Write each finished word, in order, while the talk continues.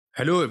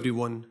Hello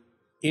everyone.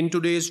 In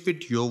today's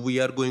video, we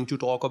are going to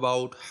talk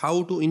about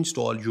how to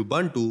install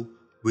Ubuntu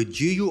with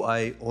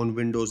GUI on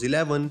Windows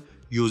 11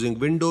 using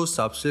Windows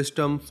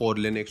Subsystem for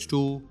Linux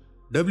 2,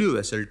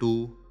 WSL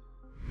 2.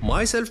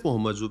 Myself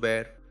Mohammad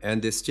Zubair,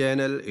 and this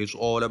channel is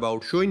all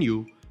about showing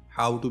you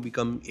how to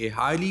become a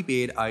highly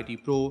paid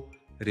IT pro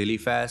really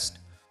fast.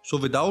 So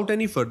without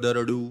any further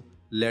ado,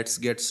 let's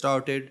get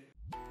started.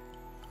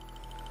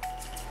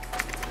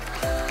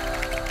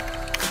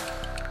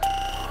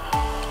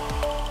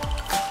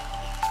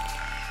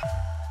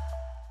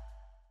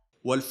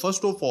 Well,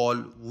 first of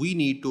all, we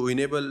need to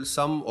enable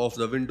some of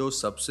the Windows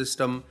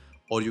Subsystem,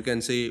 or you can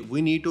say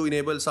we need to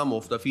enable some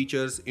of the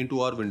features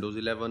into our Windows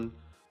 11.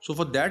 So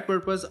for that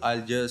purpose,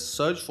 I'll just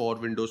search for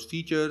Windows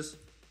features.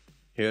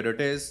 Here it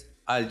is.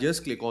 I'll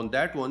just click on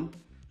that one.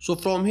 So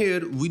from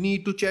here, we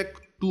need to check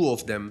two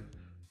of them.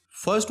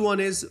 First one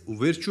is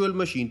Virtual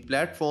Machine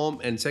Platform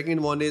and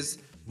second one is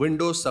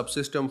Windows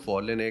Subsystem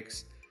for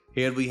Linux.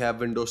 Here we have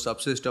Windows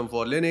Subsystem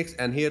for Linux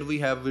and here we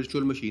have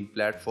Virtual Machine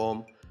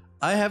Platform.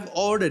 I have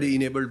already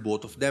enabled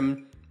both of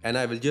them and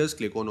I will just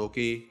click on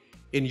OK.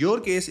 In your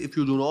case, if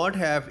you do not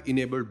have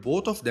enabled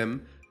both of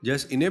them,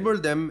 just enable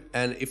them,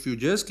 and if you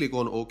just click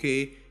on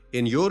OK,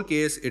 in your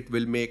case it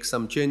will make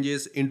some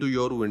changes into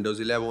your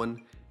Windows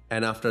 11,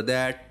 and after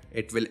that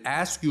it will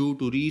ask you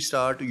to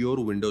restart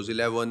your Windows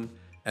 11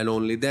 and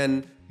only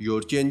then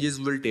your changes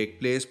will take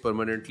place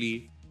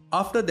permanently.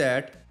 After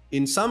that,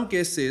 in some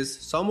cases,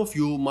 some of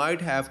you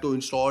might have to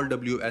install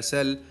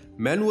WSL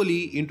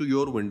manually into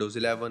your Windows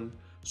 11.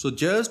 So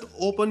just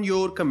open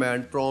your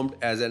command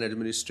prompt as an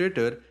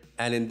administrator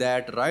and in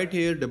that write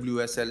here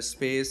WSL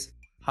space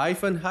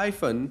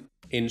 --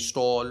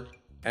 install,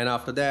 and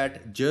after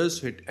that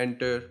just hit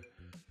enter.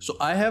 So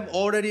I have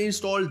already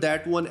installed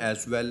that one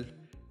as well.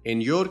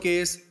 In your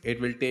case, it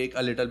will take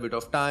a little bit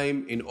of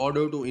time in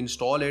order to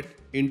install it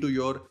into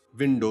your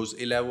Windows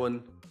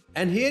 11.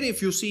 And here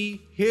if you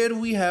see, here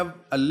we have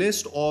a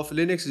list of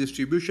Linux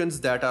distributions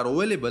that are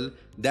available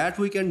that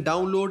we can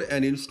download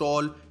and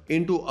install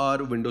into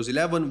our Windows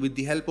 11 with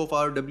the help of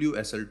our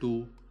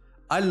WSL2.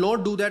 I'll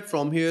not do that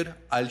from here,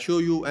 I'll show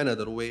you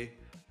another way.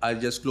 I'll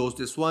just close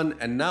this one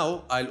and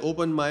now I'll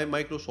open my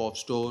Microsoft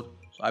Store.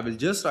 So I will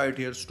just write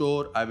here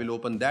Store, I will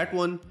open that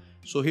one.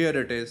 So here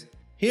it is.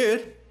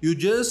 Here you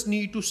just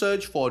need to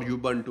search for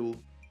Ubuntu.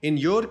 In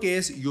your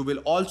case, you will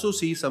also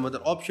see some other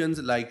options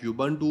like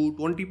Ubuntu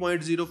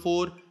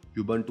 20.04,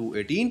 Ubuntu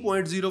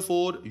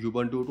 18.04,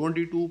 Ubuntu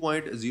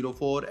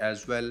 22.04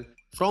 as well.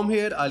 From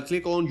here, I'll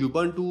click on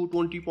Ubuntu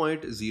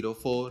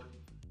 20.04.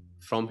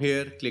 From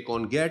here, click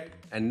on Get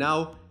and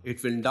now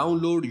it will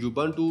download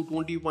Ubuntu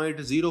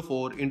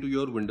 20.04 into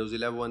your Windows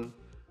 11.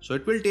 So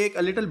it will take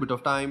a little bit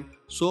of time,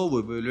 so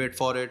we will wait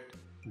for it.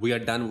 We are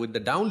done with the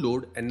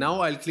download and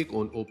now I'll click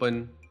on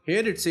Open.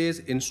 Here it says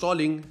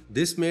installing,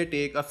 this may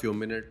take a few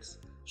minutes.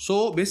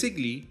 So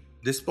basically,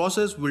 this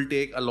process will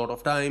take a lot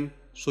of time,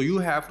 so you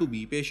have to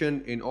be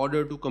patient in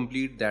order to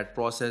complete that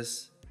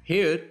process.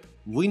 Here,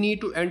 we need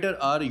to enter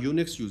our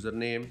Unix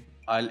username.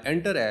 I'll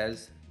enter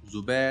as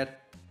Zubair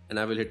and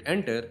I will hit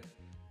enter.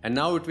 And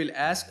now it will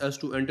ask us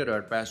to enter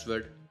our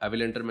password. I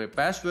will enter my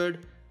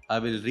password. I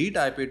will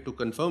retype it to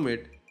confirm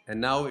it. And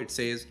now it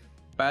says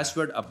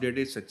password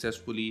updated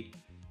successfully.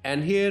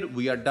 And here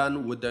we are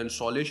done with the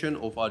installation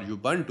of our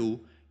Ubuntu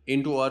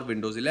into our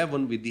Windows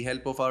 11 with the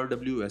help of our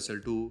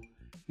WSL2.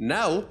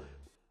 Now,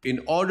 in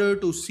order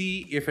to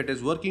see if it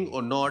is working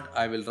or not,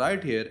 I will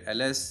write here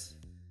ls.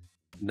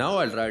 Now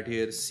I'll write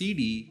here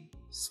cd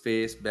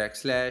space /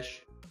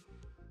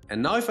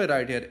 and now if I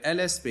write here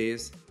ls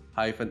space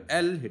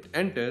 -l, hit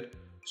enter.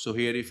 So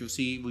here if you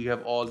see, we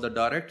have all the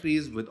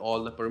directories with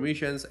all the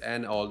permissions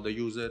and all the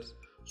users.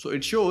 So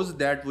it shows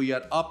that we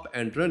are up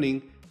and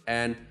running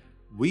and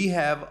we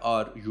have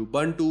our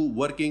Ubuntu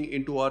working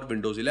into our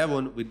Windows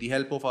 11 with the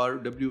help of our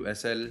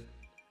WSL.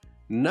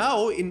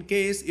 Now in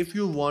case if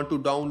you want to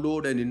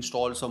download and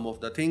install some of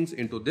the things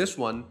into this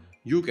one,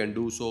 you can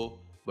do so.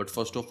 But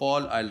first of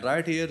all, I'll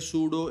write here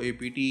sudo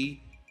apt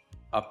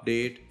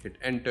update, hit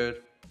enter.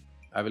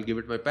 I will give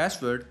it my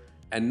password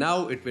and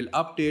now it will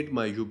update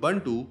my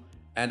Ubuntu,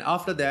 and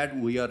after that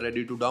we are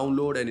ready to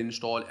download and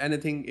install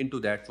anything into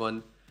that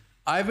one.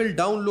 I will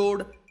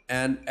download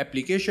an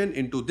application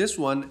into this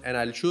one and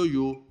I'll show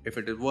you if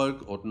it will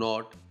work or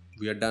not.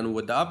 We are done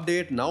with the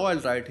update. Now I'll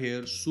write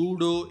here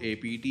sudo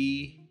apt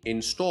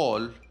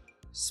install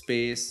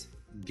space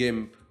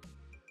GIMP.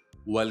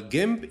 Well,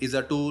 GIMP is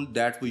a tool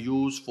that we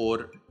use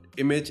for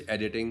image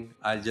editing.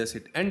 I'll just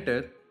hit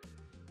enter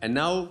and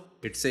now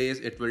it says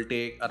it will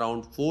take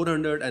around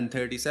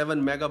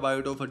 437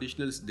 MB of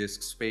additional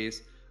disk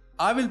space.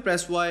 I will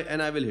press Y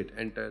and I will hit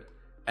enter.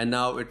 And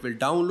now it will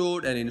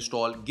download and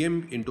install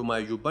GIMP into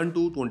my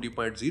Ubuntu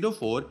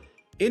 20.04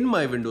 in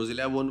my Windows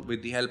 11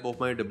 with the help of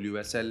my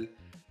WSL.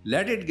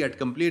 Let it get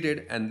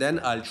completed and then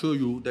I'll show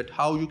you that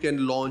how you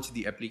can launch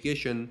the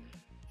application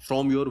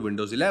from your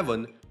Windows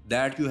 11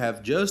 that you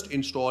have just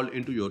installed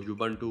into your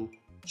Ubuntu.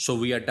 So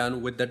we are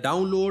done with the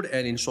download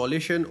and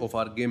installation of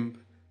our GIMP.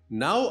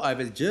 Now I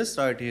will just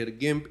write here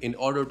GIMP in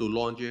order to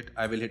launch it.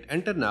 I will hit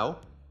enter now.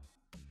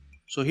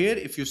 So here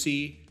if you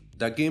see,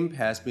 the GIMP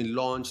has been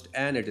launched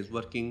and it is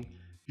working.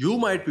 You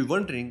might be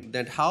wondering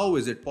that how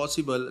is it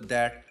possible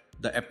that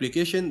the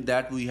application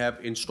that we have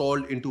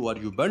installed into our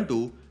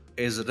Ubuntu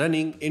is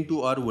running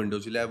into our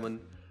Windows 11.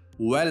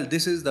 Well,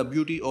 this is the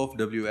beauty of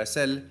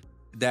WSL,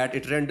 that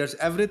it renders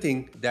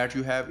everything that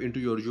you have into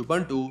your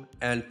Ubuntu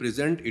and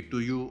present it to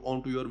you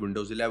onto your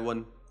Windows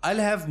 11. I'll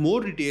have more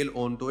detail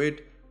onto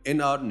it in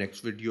our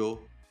next video.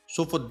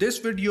 So for this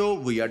video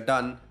we are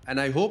done, and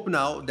I hope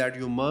now that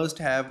you must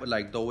have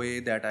liked the way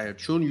that I had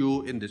shown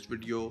you in this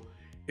video.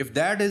 If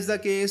that is the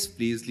case,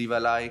 please leave a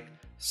like,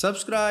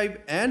 subscribe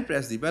and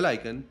press the bell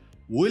icon.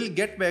 We'll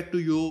get back to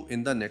you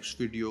in the next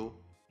video.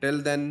 Till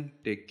then,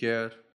 take care.